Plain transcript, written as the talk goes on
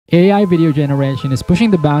AI video generation is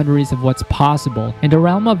pushing the boundaries of what's possible in the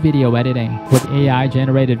realm of video editing. With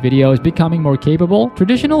AI-generated videos becoming more capable,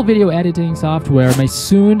 traditional video editing software may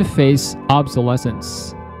soon face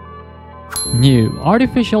obsolescence. New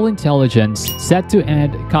artificial intelligence set to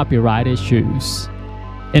end copyright issues.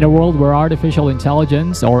 In a world where artificial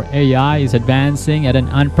intelligence, or AI, is advancing at an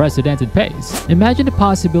unprecedented pace, imagine the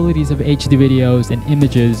possibilities of HD videos and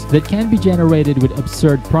images that can be generated with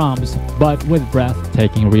absurd prompts, but with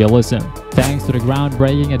breathtaking realism. Thanks to the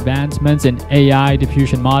groundbreaking advancements in AI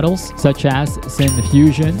diffusion models such as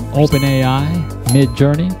SceneFusion, OpenAI,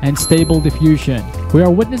 Midjourney, and Stable Diffusion, we are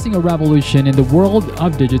witnessing a revolution in the world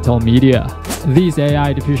of digital media. These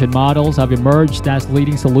AI diffusion models have emerged as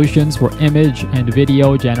leading solutions for image and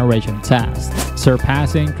video generation tasks,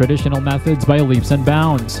 surpassing traditional methods by leaps and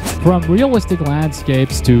bounds. From realistic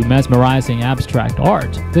landscapes to mesmerizing abstract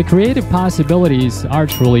art, the creative possibilities are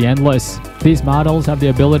truly endless. These models have the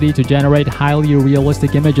ability to generate highly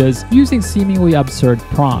realistic images using seemingly absurd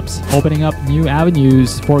prompts, opening up new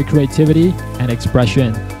avenues for creativity and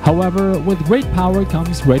expression. However, with great power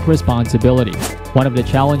comes great responsibility. One of the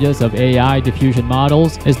challenges of AI diffusion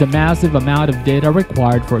models is the massive amount of data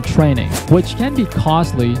required for training, which can be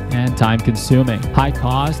costly and time-consuming. High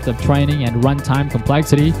cost of training and runtime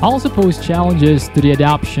complexity also pose challenges to the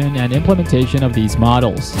adoption and implementation of these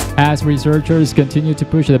models. As researchers continue to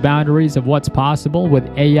push the boundaries of what's possible with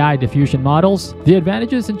AI diffusion models, the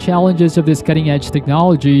advantages and challenges of this cutting-edge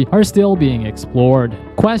technology are still being explored.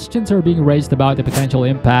 Questions are being raised about the potential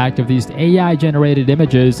impact of these AI-generated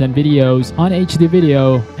images and videos on HD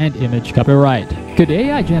video and image copyright. Could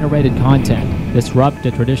AI-generated content disrupt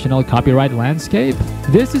the traditional copyright landscape?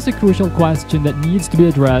 This is a crucial question that needs to be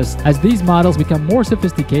addressed as these models become more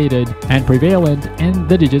sophisticated and prevalent in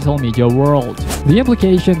the digital media world. The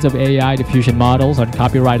implications of AI diffusion models on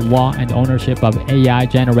copyright law and ownership of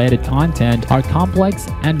AI-generated content are complex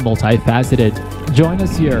and multifaceted. Join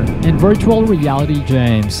us here in Virtual Reality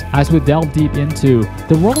James as we delve deep into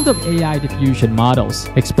the world of AI diffusion models,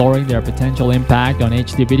 exploring their potential impact on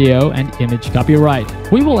HD video and image copyright.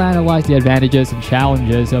 We will analyze the advantages and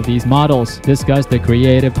challenges of these models, discuss the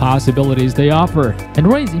creative possibilities they offer,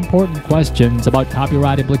 and raise important questions about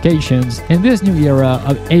copyright implications in this new era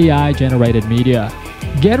of AI-generated media.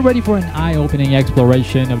 Get ready for an eye-opening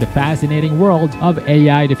exploration of the fascinating world of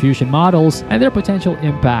AI diffusion models and their potential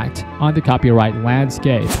impact on the copyright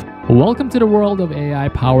landscape. Welcome to the world of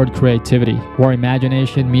AI-powered creativity, where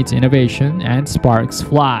imagination meets innovation and sparks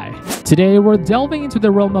fly. Today, we're delving into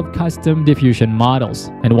the realm of custom diffusion models,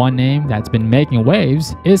 and one name that's been making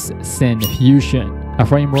waves is SceneFusion, a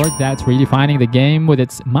framework that's redefining the game with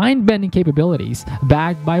its mind-bending capabilities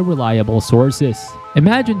backed by reliable sources.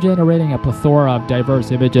 Imagine generating a plethora of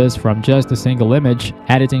diverse images from just a single image,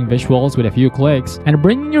 editing visuals with a few clicks, and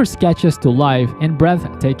bringing your sketches to life in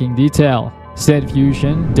breathtaking detail.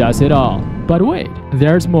 SceneFusion does it all. But wait,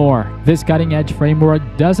 there's more. This cutting-edge framework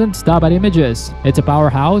doesn't stop at images. It's a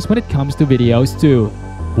powerhouse when it comes to videos too.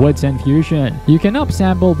 With SceneFusion, you can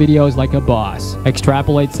upsample videos like a boss,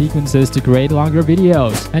 extrapolate sequences to create longer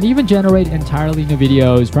videos, and even generate entirely new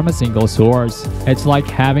videos from a single source. It's like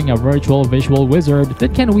having a virtual visual wizard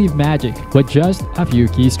that can weave magic with just a few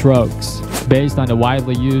keystrokes. Based on the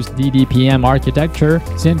widely used DDPM architecture,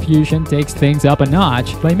 SceneFusion takes things up a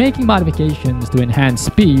notch by making modifications to enhance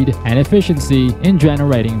speed and efficiency in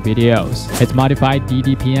generating videos. Its modified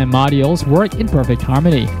DDPM modules work in perfect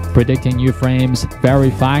harmony, predicting new frames,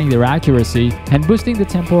 verifying their accuracy, and boosting the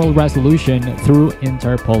temporal resolution through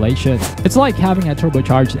interpolation. It's like having a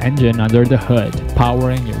turbocharged engine under the hood,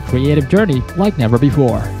 powering your creative journey like never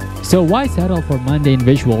before. So why settle for mundane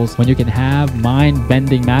visuals when you can have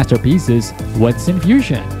mind-bending masterpieces with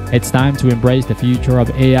SceneFusion? It's time to embrace the future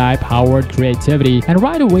of AI-powered creativity and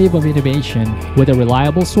ride a wave of innovation with a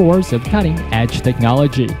reliable source of cutting-edge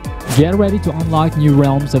technology. Get ready to unlock new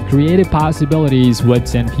realms of creative possibilities with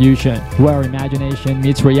SceneFusion, where imagination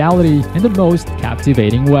meets reality in the most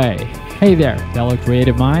captivating way. Hey there, fellow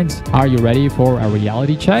creative minds. Are you ready for a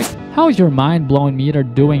reality check? How's your mind-blown meter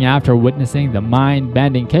doing after witnessing the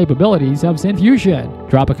mind-bending capabilities of SceneFusion?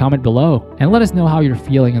 Drop a comment below and let us know how you're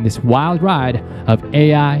feeling on this wild ride of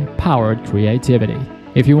AI-powered creativity.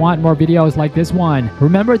 If you want more videos like this one,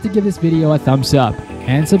 remember to give this video a thumbs up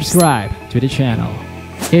and subscribe to the channel.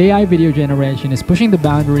 AI video generation is pushing the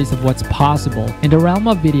boundaries of what's possible in the realm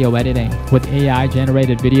of video editing. With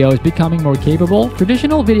AI-generated videos becoming more capable,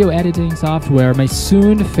 traditional video editing software may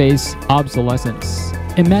soon face obsolescence.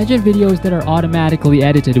 Imagine videos that are automatically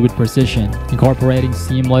edited with precision, incorporating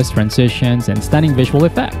seamless transitions and stunning visual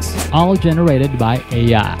effects, all generated by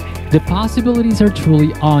AI. The possibilities are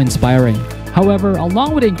truly awe-inspiring. However,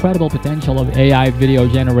 along with the incredible potential of AI video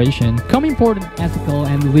generation, come important ethical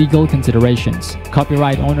and legal considerations.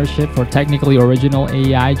 Copyright ownership for technically original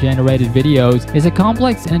AI-generated videos is a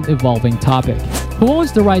complex and evolving topic. Who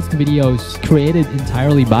owns the rights to videos created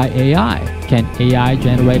entirely by AI? Can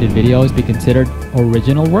AI-generated videos be considered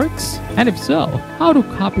original works? And if so, how do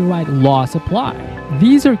copyright laws apply?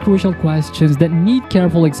 These are crucial questions that need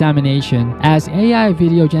careful examination as AI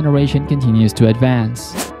video generation continues to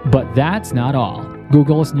advance. But that's not all.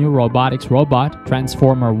 Google's new robotics robot,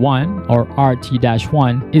 Transformer One, or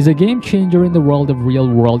RT-1, is a game changer in the world of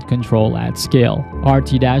real-world control at scale.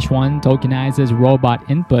 RT-1 tokenizes robot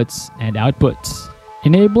inputs and outputs,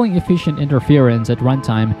 enabling efficient interference at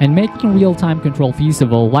runtime and making real-time control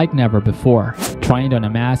feasible like never before. Trained on a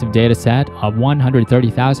massive dataset of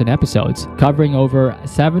 130,000 episodes, covering over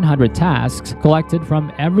 700 tasks collected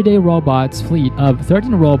from Everyday Robots' fleet of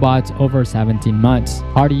 13 robots over 17 months.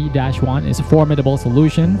 RT-1 is a formidable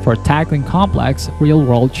solution for tackling complex,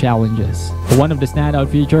 real-world challenges. One of the standout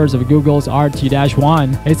features of Google's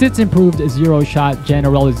RT-1 is its improved zero-shot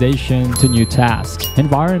generalization to new tasks,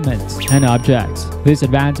 environments, and objects. These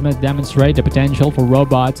advancements demonstrate the potential for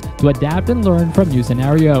robots to adapt and learn from new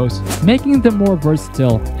scenarios, making them more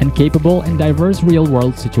versatile and capable in diverse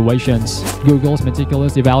real-world situations. Google's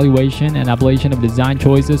meticulous evaluation and ablation of design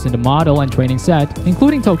choices in the model and training set,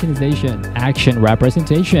 including tokenization, action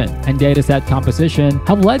representation, and dataset composition,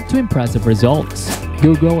 have led to impressive results.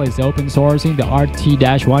 Google is open sourcing the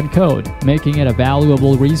RT-1 code, making it a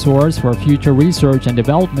valuable resource for future research and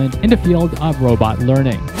development in the field of robot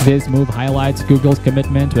learning. This move highlights Google's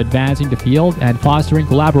commitment to advancing the field and fostering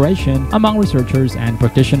collaboration among researchers and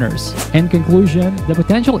practitioners. In conclusion, the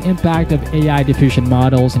potential impact of AI diffusion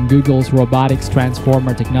models and Google's robotics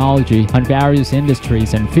transformer technology on various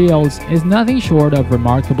industries and fields is nothing short of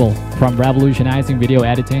remarkable. From revolutionizing video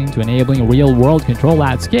editing to enabling real-world control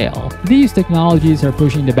at scale, these technologies are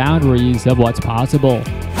pushing the boundaries of what's possible.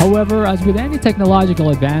 However, as with any technological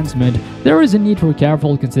advancement, there is a need for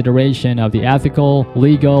careful consideration of the ethical,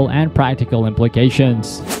 legal, and practical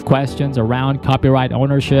implications. Questions around copyright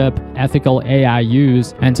ownership, ethical AI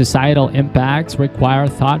use, and societal impacts require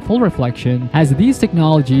thoughtful reflection as these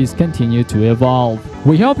technologies continue to evolve.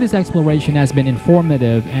 We hope this exploration has been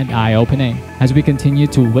informative and eye-opening. As we continue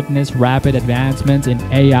to witness rapid advancements in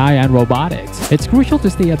AI and robotics, it's crucial to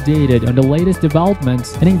stay updated on the latest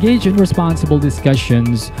developments and engage in responsible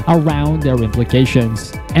discussions around their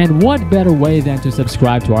implications. And what better way than to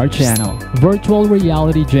subscribe to our channel, Virtual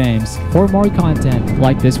Reality James, for more content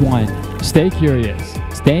like this one. Stay curious,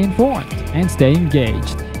 stay informed, and stay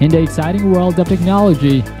engaged in the exciting world of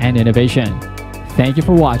technology and innovation. Thank you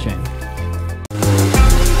for watching.